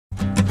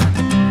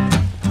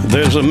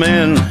There's a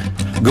man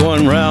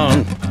going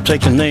round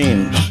taking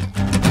names,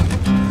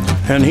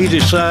 and he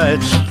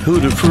decides who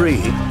to free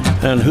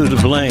and who to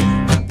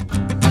blame.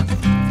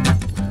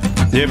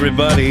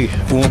 Everybody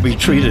won't be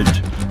treated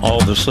all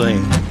the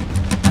same.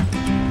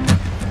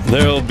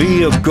 There'll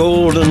be a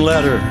golden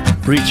ladder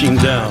reaching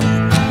down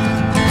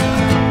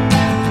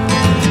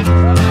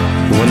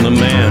when the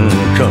man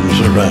comes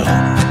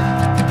around.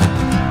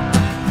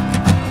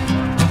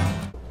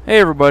 Hey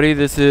everybody,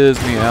 this is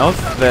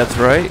Meowth, that's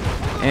right,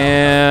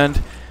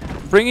 and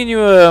bringing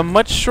you a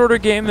much shorter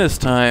game this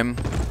time.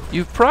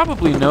 You've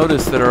probably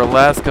noticed that our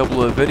last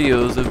couple of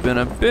videos have been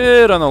a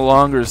bit on the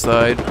longer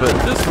side, but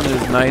this one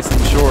is nice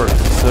and short.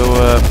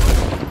 So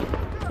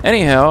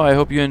anyhow, I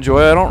hope you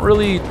enjoy. I don't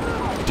really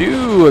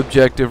do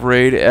objective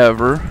raid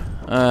ever.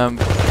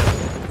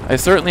 I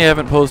certainly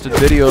haven't posted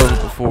videos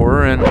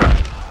before, and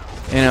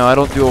you know, I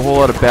don't do a whole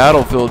lot of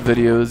Battlefield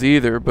videos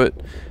either, but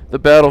the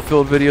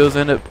Battlefield videos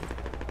end up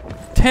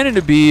tending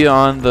to be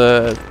on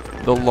the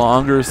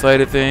longer side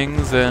of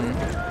things, and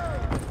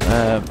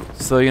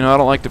so you know, I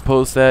don't like to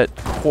post that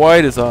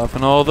quite as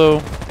often,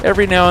 although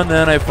every now and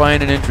then I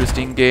find an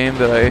interesting game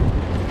that I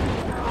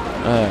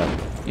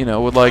you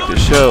know, would like to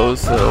show.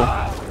 So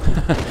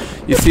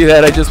you see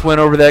that I just went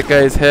over that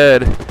guy's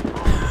head.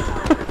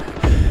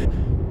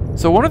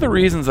 So one of the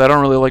reasons I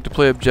don't really like to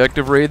play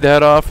objective raid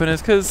that often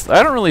is because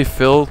I don't really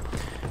feel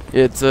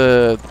it's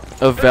a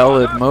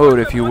valid mode,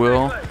 if you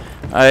will.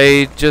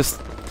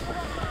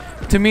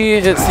 To me,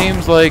 it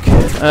seems like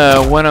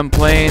when I'm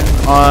playing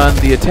on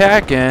the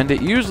attack end,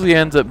 it usually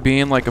ends up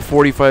being like a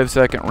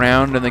 45-second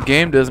round, and the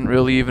game doesn't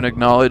really even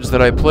acknowledge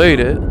that I played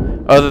it,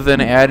 other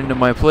than adding to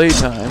my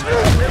playtime.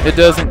 It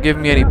doesn't give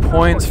me any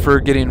points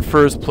for getting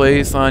first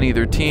place on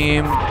either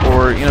team,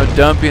 or you know,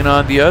 dumping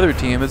on the other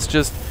team. It's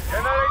just,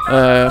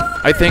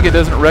 I think it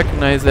doesn't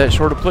recognize that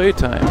short of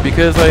playtime,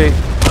 because I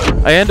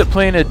end up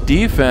playing a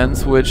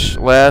defense which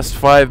lasts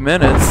 5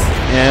 minutes,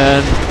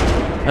 and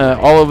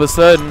all of a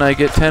sudden I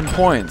get 10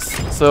 points.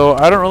 So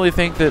I don't really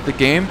think that the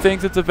game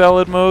thinks it's a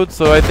valid mode,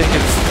 so I think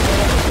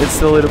it's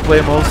silly to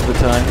play most of the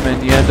time,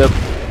 and you end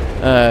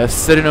up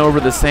sitting over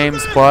the same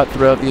spot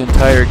throughout the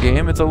entire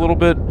game. It's a little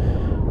bit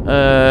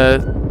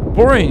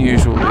boring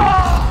usually.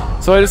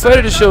 So I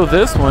decided to show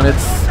this one.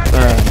 It's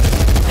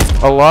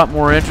a lot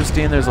more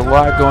interesting. There's a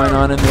lot going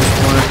on in this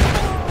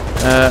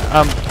one.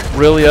 I'm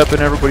really up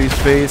in everybody's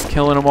face,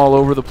 killing them all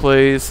over the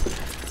place.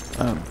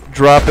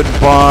 Dropping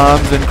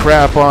bombs and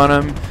crap on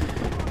them.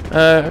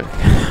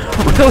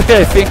 Really,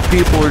 I think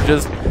people are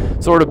just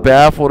sort of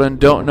baffled and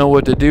don't know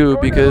what to do,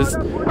 because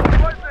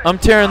I'm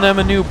tearing them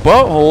a new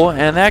butthole,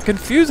 and that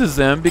confuses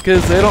them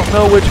because they don't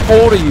know which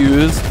hole to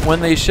use when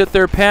they shit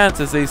their pants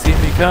as they see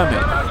me coming.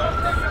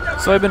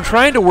 So I've been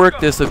trying to work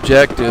this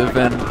objective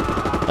and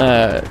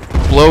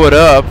blow it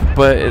up,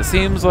 but it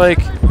seems like,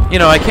 you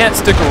know, I can't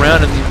stick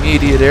around in the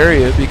immediate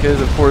area because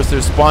of course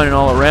they're spawning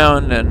all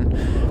around,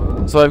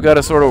 and so I've got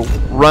to sort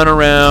of run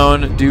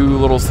around, do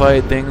little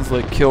side things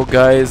like kill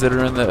guys that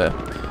are in the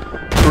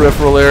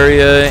peripheral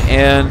area,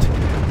 and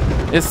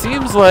it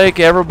seems like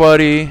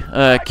everybody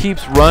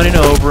keeps running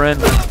over and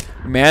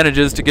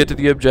manages to get to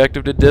the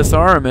objective to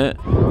disarm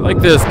it, like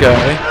this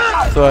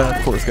guy. So I,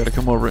 of course, got to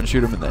come over and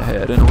shoot him in the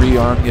head and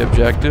rearm the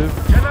objective.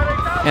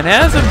 And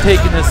as I'm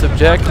taking this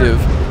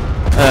objective,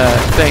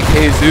 thank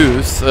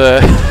Jesus,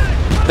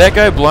 that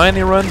guy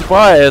blindly runs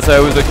by as I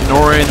was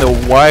ignoring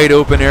the wide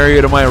open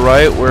area to my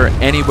right where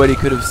anybody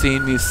could have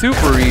seen me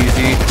super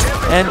easy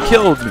and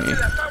killed me.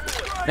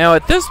 Now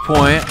at this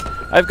point,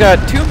 I've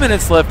got 2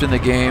 minutes left in the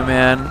game,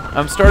 and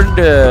I'm starting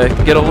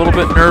to get a little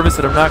bit nervous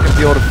that I'm not going to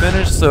be able to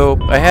finish, so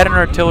I had an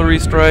artillery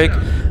strike.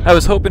 I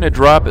was hoping to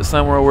drop it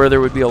somewhere where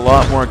there would be a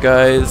lot more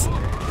guys.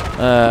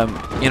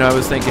 You know, I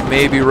was thinking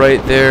maybe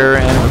right there,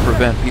 and it would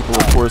prevent people,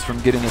 of course, from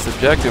getting this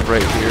objective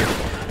right here.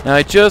 Now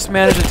I just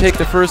managed to take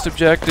the first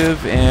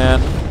objective,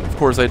 and of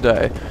course I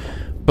die.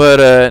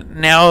 But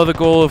now the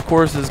goal, of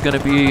course, is going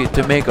to be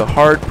to make a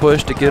hard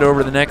push to get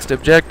over the next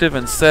objective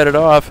and set it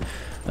off.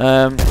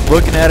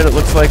 Looking at it, it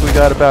looks like we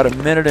got about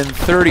 1 minute and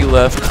 30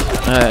 left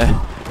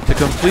to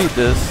complete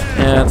this,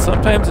 and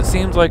sometimes it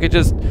seems like it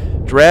just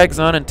drags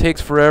on and takes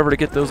forever to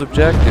get those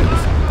objectives.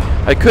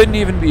 I couldn't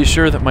even be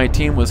sure that my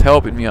team was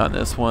helping me on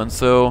this one,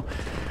 so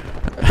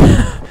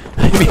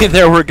I mean,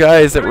 there were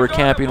guys that were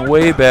camping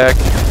way back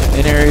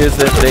in areas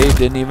that they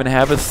didn't even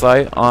have a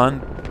sight on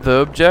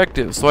the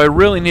objective. So I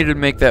really needed to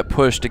make that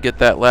push to get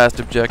that last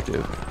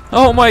objective.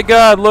 Oh my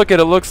god, look at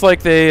it. Looks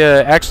like they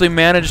actually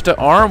managed to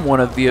arm one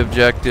of the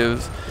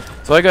objectives.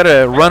 So I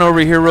gotta run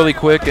over here really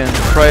quick and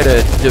try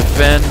to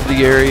defend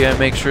the area and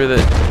make sure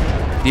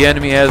that the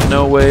enemy has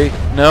no way.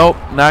 Nope,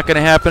 not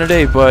gonna happen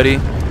today, buddy.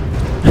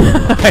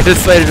 I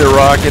decided to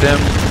rocket him.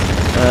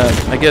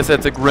 I guess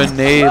that's a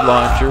grenade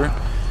launcher.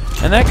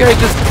 And that guy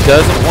just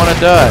doesn't want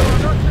to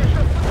die.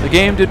 The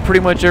game did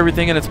pretty much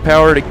everything in its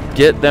power to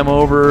get them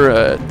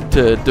over,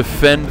 to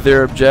defend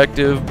their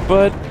objective,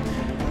 but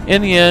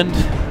in the end,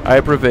 I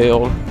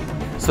prevailed.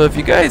 So if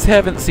you guys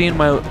haven't seen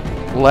my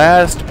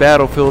last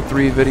Battlefield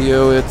 3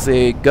 video, it's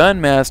a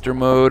Gunmaster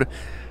mode.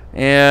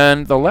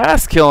 And the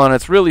last kill on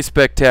it's really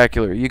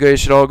spectacular. You guys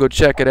should all go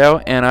check it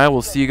out, and I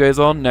will see you guys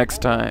all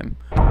next time.